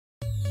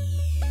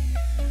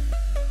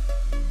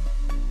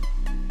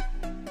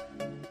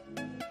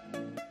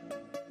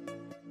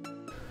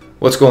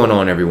What's going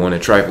on, everyone?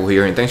 It's Trifle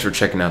here, and thanks for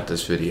checking out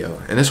this video.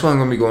 In this one I'm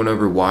going to be going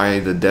over why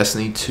the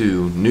Destiny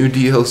 2 new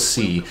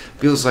DLC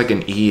feels like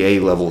an EA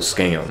level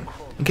scam.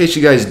 In case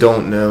you guys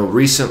don't know,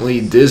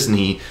 recently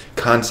Disney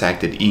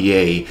contacted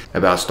EA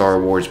about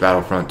Star Wars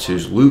Battlefront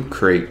 2's Loot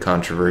Crate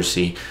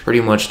controversy.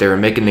 Pretty much they were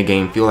making the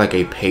game feel like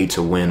a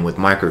pay-to-win with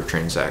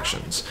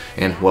microtransactions.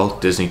 And well,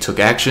 Disney took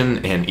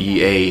action and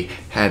EA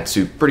had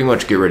to pretty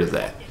much get rid of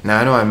that. Now,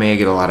 I know I may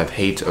get a lot of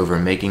hate over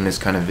making this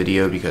kind of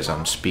video because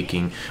I'm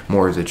speaking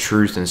more of the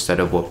truth instead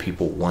of what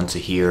people want to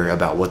hear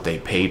about what they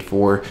paid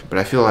for, but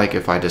I feel like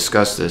if I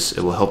discuss this, it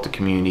will help the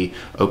community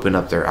open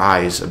up their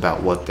eyes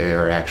about what they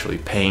are actually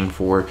paying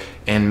for,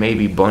 and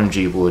maybe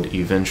Bungie would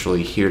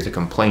eventually hear the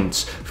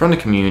complaints from the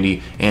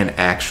community and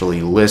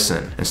actually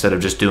listen instead of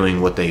just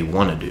doing what they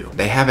want to do.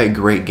 They have a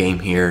great game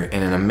here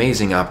and an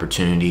amazing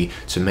opportunity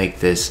to make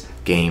this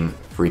game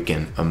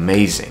freaking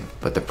amazing.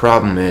 But the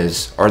problem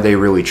is, are they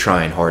really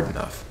trying hard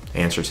enough?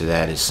 Answer to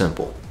that is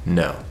simple: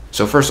 no.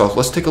 So first off,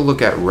 let's take a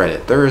look at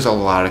Reddit. There is a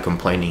lot of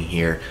complaining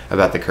here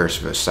about the Curse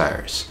of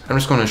Osiris. I'm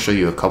just going to show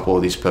you a couple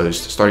of these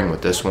posts, starting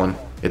with this one.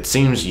 It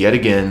seems yet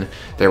again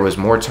there was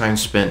more time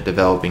spent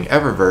developing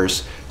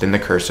Eververse than the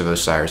Curse of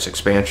Osiris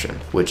expansion,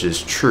 which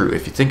is true.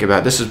 If you think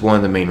about it, this is one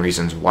of the main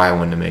reasons why I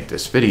wanted to make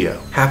this video.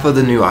 Half of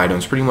the new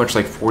items, pretty much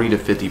like 40 to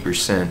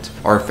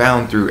 50%, are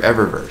found through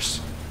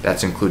Eververse.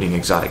 That's including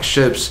exotic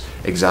ships,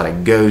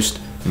 exotic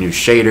ghosts, new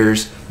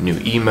shaders, new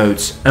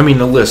emotes. I mean,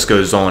 the list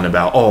goes on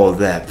about all of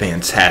that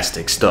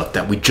fantastic stuff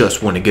that we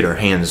just want to get our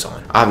hands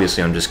on.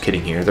 Obviously, I'm just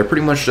kidding here. They're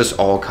pretty much just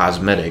all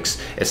cosmetics.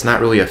 It's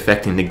not really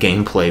affecting the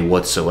gameplay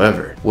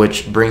whatsoever,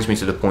 which brings me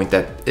to the point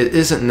that it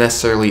isn't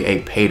necessarily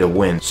a pay to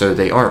win, so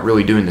they aren't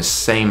really doing the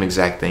same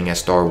exact thing as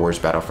Star Wars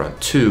Battlefront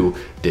 2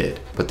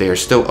 did, but they are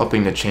still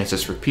upping the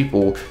chances for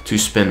people to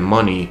spend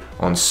money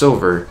on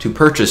silver to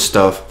purchase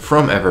stuff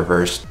from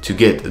Eververse to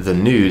get the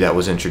new that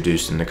was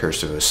introduced in the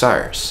Curse of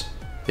Osiris.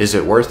 Is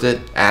it worth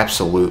it?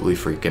 Absolutely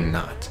freaking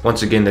not.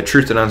 Once again, the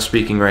truth that I'm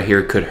speaking right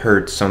here could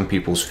hurt some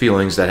people's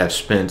feelings that have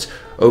spent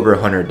over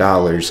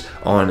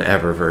 $100 on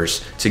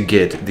Eververse to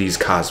get these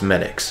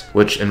cosmetics,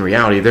 which in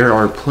reality there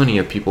are plenty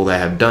of people that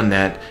have done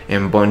that,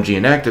 and Bungie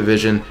and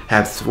Activision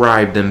have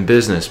thrived in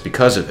business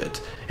because of it.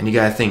 And you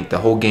gotta think, the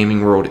whole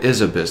gaming world is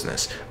a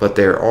business, but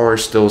there are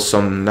still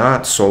some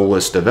not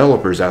soulless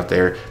developers out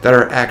there that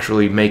are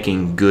actually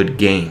making good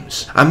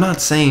games. I'm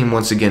not saying,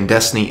 once again,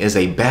 Destiny is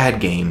a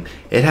bad game.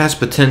 It has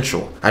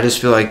potential. I just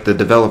feel like the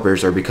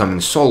developers are becoming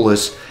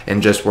soulless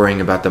and just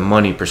worrying about the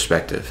money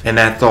perspective. And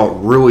that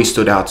thought really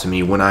stood out to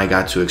me when I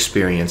got to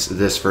experience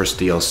this first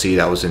DLC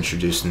that was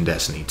introduced in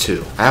Destiny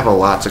 2. I have a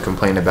lot to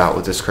complain about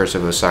with this Curse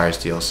of Osiris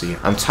DLC.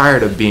 I'm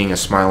tired of being a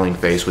smiling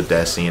face with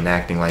Destiny and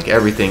acting like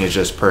everything is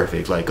just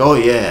perfect. Like, oh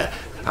yeah,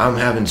 I'm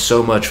having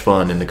so much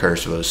fun in the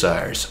Curse of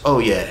Osiris. Oh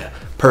yeah,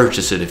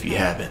 purchase it if you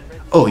haven't.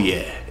 Oh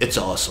yeah, it's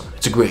awesome.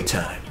 It's a great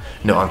time.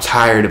 No, I'm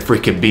tired of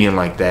freaking being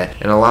like that,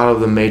 and a lot of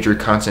the major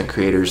content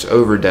creators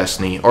over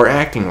Destiny are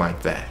acting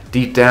like that.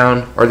 Deep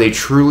down, are they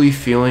truly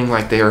feeling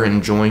like they are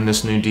enjoying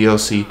this new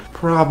DLC?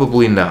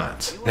 Probably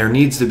not. There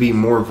needs to be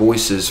more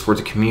voices for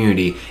the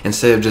community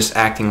instead of just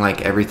acting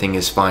like everything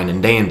is fine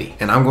and dandy.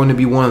 And I'm going to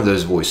be one of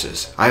those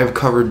voices. I have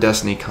covered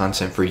Destiny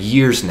content for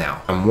years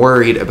now. I'm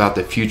worried about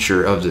the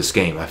future of this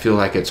game. I feel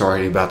like it's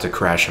already about to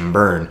crash and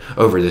burn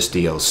over this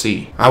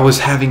DLC. I was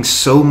having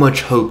so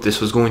much hope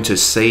this was going to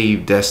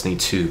save Destiny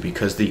 2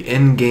 because the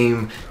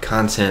in-game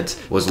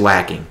content was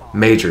lacking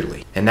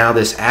majorly. And now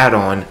this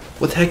add-on,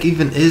 what the heck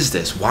even is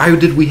this? Why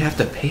did we have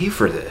to pay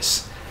for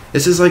this?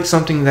 This is like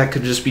something that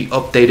could just be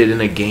updated in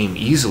a game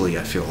easily,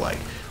 I feel like.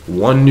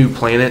 One new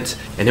planet,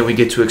 and then we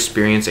get to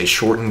experience a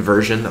shortened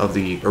version of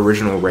the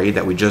original raid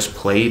that we just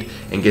played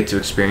and get to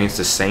experience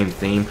the same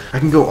theme. I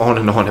can go on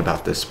and on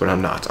about this, but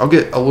I'm not. I'll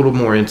get a little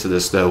more into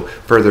this, though,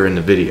 further in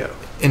the video.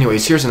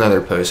 Anyways, here's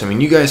another post. I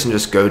mean, you guys can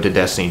just go to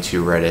Destiny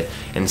 2 Reddit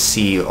and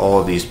see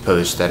all of these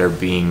posts that are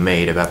being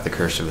made about the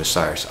Curse of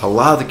Osiris. A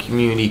lot of the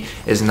community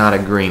is not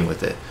agreeing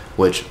with it,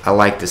 which I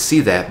like to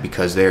see that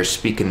because they're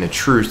speaking the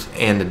truth,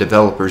 and the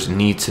developers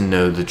need to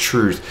know the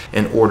truth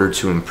in order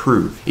to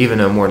improve. Even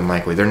though more than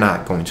likely they're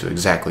not going to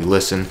exactly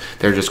listen,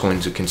 they're just going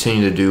to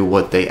continue to do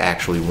what they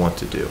actually want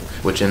to do,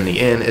 which in the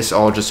end it's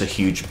all just a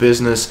huge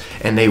business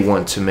and they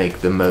want to make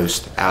the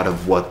most out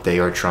of what they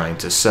are trying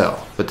to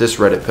sell. But this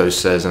Reddit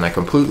post says, and I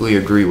completely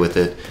agree with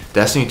it,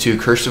 Destiny 2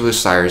 Curse of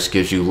Osiris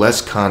gives you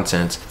less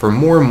content for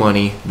more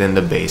money than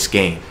the base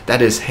game.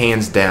 That is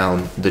hands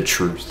down the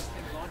truth.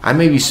 I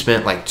maybe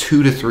spent like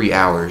 2 to 3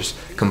 hours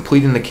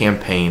completing the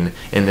campaign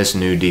in this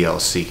new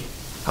DLC.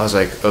 I was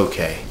like,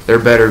 okay, there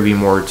better be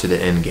more to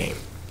the end game.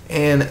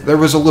 And there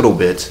was a little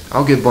bit.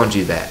 I'll give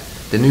Bungie that.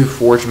 The new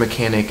Forge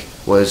mechanic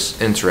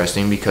was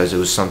interesting because it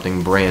was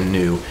something brand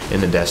new in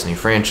the Destiny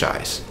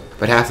franchise.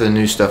 But half of the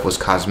new stuff was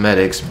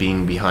cosmetics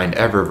being behind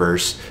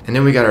Eververse, and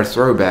then we got our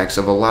throwbacks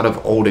of a lot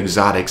of old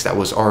exotics that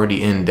was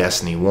already in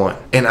Destiny 1.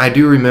 And I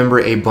do remember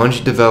a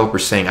Bungie developer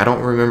saying, I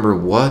don't remember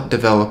what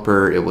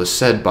developer it was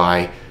said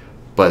by,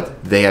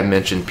 but they had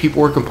mentioned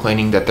people were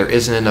complaining that there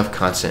isn't enough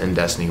content in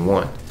Destiny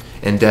 1.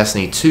 In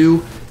Destiny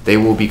 2, they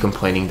will be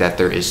complaining that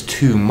there is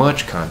too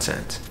much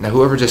content. Now,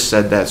 whoever just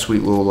said that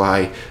sweet little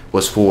lie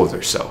was full of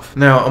themselves.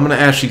 Now, I'm going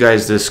to ask you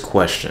guys this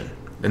question.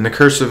 In the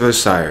Curse of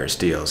Osiris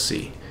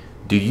DLC,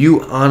 do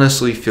you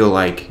honestly feel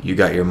like you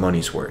got your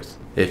money's worth?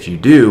 If you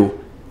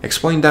do,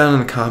 explain down in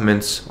the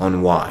comments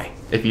on why.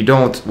 If you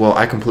don't, well,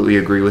 I completely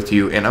agree with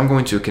you, and I'm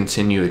going to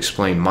continue to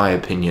explain my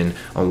opinion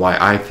on why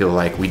I feel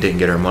like we didn't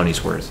get our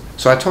money's worth.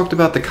 So I talked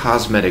about the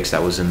cosmetics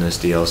that was in this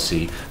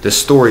DLC, the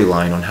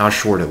storyline on how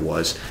short it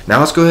was. Now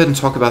let's go ahead and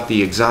talk about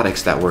the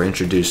exotics that were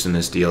introduced in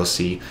this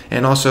DLC,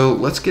 and also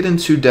let's get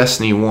into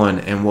Destiny 1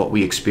 and what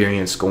we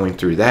experienced going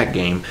through that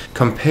game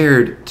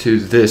compared to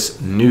this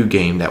new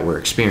game that we're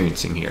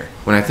experiencing here.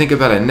 When I think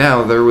about it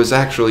now, there was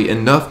actually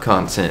enough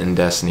content in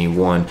Destiny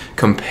 1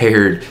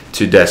 compared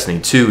to Destiny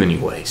 2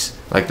 anyways.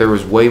 Like, there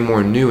was way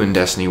more new in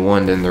Destiny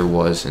 1 than there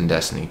was in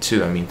Destiny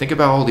 2. I mean, think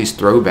about all these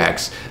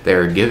throwbacks they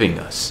are giving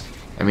us.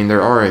 I mean,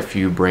 there are a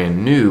few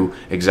brand new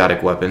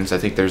exotic weapons. I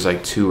think there's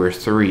like 2 or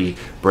 3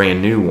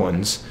 brand new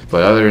ones.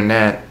 But other than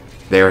that,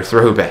 they are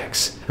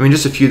throwbacks. I mean,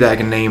 just a few that I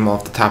can name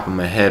off the top of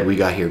my head. We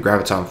got here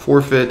Graviton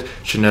Forfeit,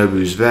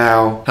 Shinobu's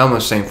Vow, Helm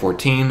of Saint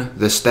 14,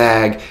 The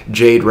Stag,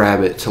 Jade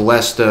Rabbit,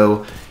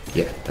 Telesto.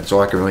 Yeah, that's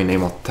all I can really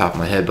name off the top of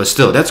my head. But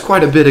still, that's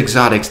quite a bit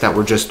exotics that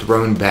were just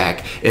thrown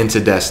back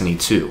into Destiny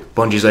 2.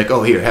 Bungie's like,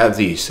 oh, here, have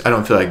these. I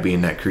don't feel like being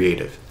that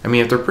creative. I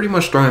mean, if they're pretty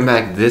much throwing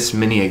back this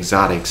many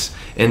exotics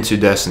into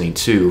Destiny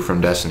 2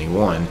 from Destiny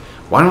 1,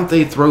 why don't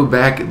they throw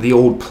back the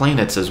old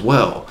planets as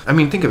well? I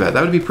mean, think about it.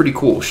 That would be pretty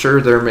cool. Sure,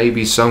 there may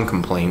be some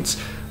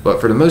complaints, but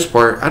for the most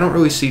part, I don't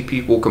really see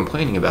people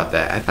complaining about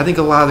that. I think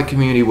a lot of the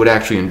community would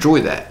actually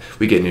enjoy that.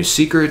 We get new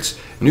secrets,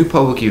 new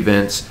public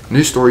events,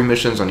 new story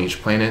missions on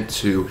each planet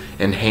to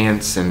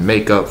enhance and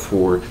make up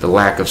for the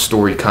lack of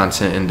story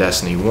content in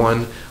Destiny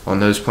 1 on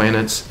those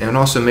planets. And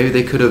also maybe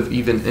they could have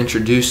even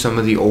introduced some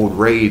of the old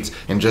raids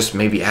and just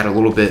maybe add a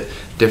little bit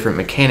different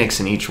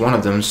mechanics in each one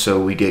of them so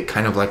we get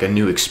kind of like a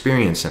new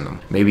experience in them.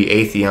 Maybe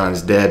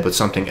Atheon's dead but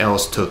something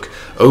else took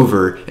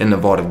over in the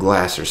Vault of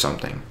Glass or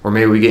something. Or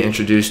maybe we get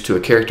introduced to a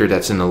character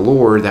that's in the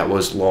lore that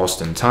was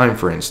lost in time,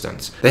 for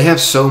instance. They have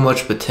so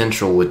much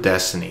potential with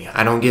Destiny.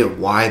 I don't get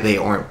why they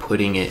aren't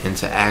putting it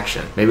into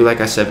action. Maybe,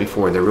 like I said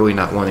before, they're really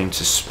not wanting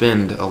to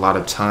spend a lot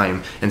of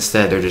time.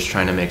 Instead, they're just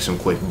trying to make some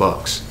quick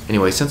bucks.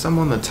 Anyway, since I'm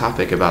on the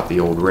topic about the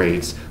old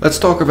raids, let's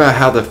talk about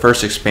how the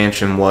first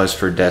expansion was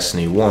for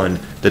Destiny 1,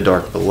 The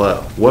Dark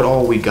Below. What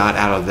all we got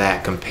out of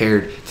that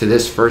compared to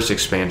this first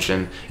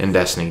expansion in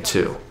Destiny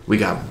 2. We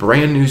got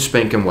brand new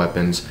spanking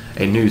weapons,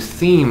 a new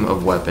theme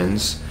of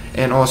weapons,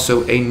 and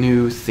also a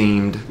new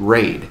themed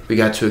raid. We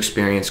got to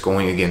experience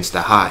going against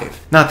the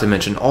Hive. Not to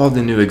mention all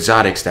the new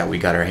exotics that we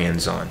got our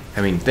hands on.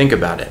 I mean, think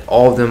about it.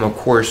 All of them, of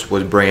course,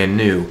 was brand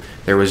new.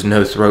 There was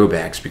no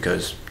throwbacks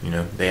because, you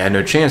know, they had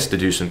no chance to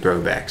do some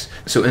throwbacks.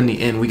 So in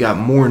the end, we got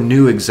more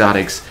new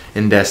exotics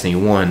in Destiny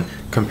 1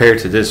 compared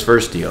to this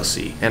first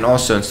DLC. And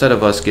also, instead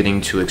of us getting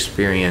to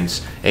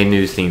experience a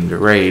new themed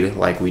raid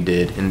like we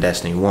did in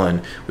Destiny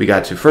 1, we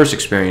got to first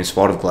experience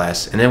Vault of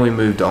Glass, and then we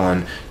moved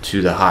on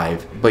to the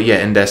Hive. But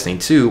yet in Destiny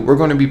 2, we're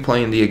going to be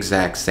playing the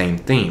exact same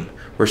theme.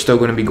 We're still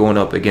going to be going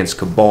up against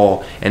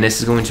Cabal, and this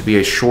is going to be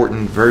a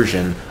shortened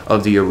version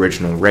of the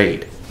original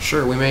raid.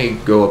 Sure, we may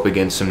go up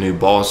against some new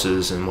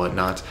bosses and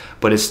whatnot,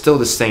 but it's still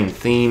the same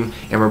theme,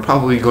 and we're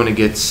probably going to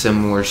get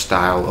similar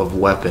style of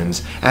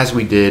weapons as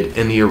we did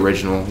in the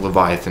original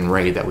Leviathan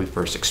raid that we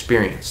first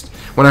experienced.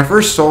 When I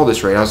first saw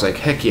this raid, I was like,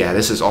 heck yeah,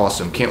 this is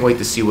awesome. Can't wait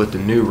to see what the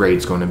new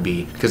raid's going to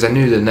be, because I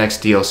knew the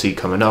next DLC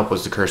coming up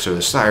was the Curse of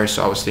Osiris,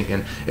 so I was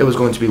thinking it was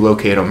going to be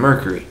located on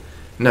Mercury.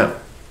 No,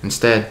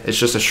 instead, it's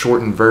just a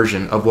shortened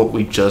version of what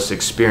we just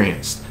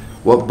experienced.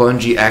 What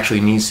Bungie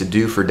actually needs to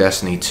do for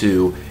Destiny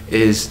 2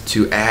 is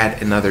to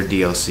add another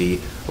DLC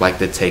like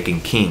the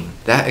Taken King.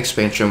 That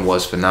expansion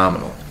was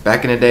phenomenal.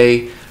 Back in the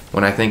day,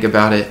 when I think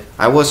about it,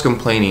 I was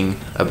complaining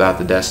about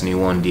the Destiny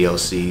 1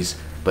 DLCs,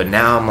 but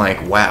now I'm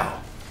like,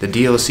 wow, the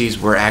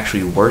DLCs were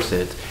actually worth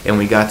it, and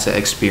we got to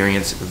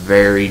experience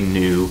very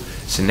new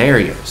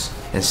scenarios.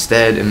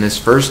 Instead, in this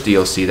first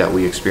DLC that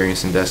we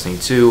experienced in Destiny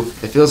 2,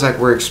 it feels like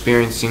we're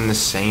experiencing the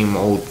same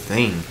old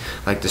thing.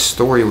 Like, the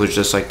story was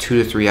just like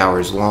 2 to 3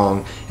 hours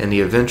long, and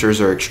the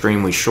adventures are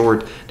extremely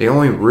short. The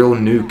only real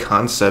new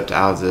concept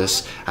out of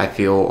this, I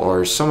feel,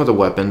 are some of the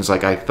weapons.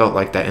 Like, I felt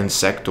like that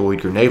insectoid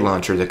grenade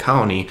launcher, the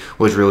Colony,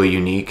 was really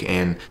unique,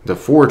 and the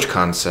Forge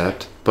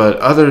concept. But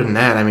other than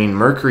that, I mean,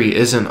 Mercury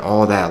isn't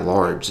all that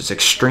large. It's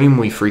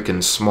extremely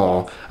freaking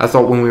small. I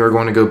thought when we were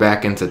going to go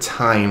back into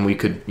time, we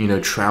could, you know,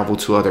 travel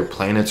to other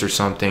planets or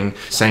something.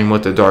 Same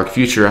with the Dark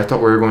Future. I thought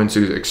we were going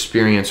to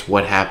experience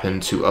what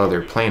happened to other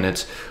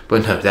planets.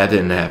 But no, that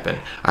didn't happen.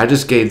 I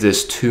just gave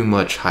this too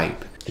much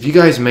hype. If you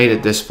guys made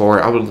it this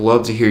far, I would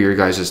love to hear your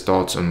guys'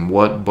 thoughts on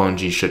what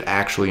Bungie should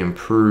actually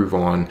improve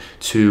on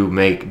to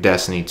make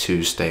Destiny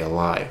 2 stay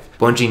alive.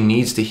 Bungie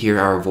needs to hear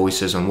our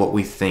voices on what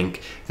we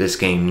think this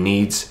game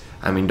needs.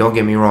 I mean, don't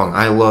get me wrong,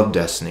 I love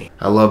Destiny.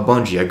 I love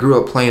Bungie. I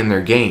grew up playing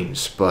their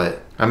games,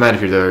 but I'm out of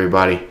here though,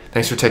 everybody.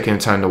 Thanks for taking the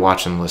time to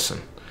watch and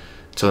listen.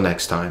 Till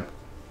next time,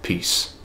 peace.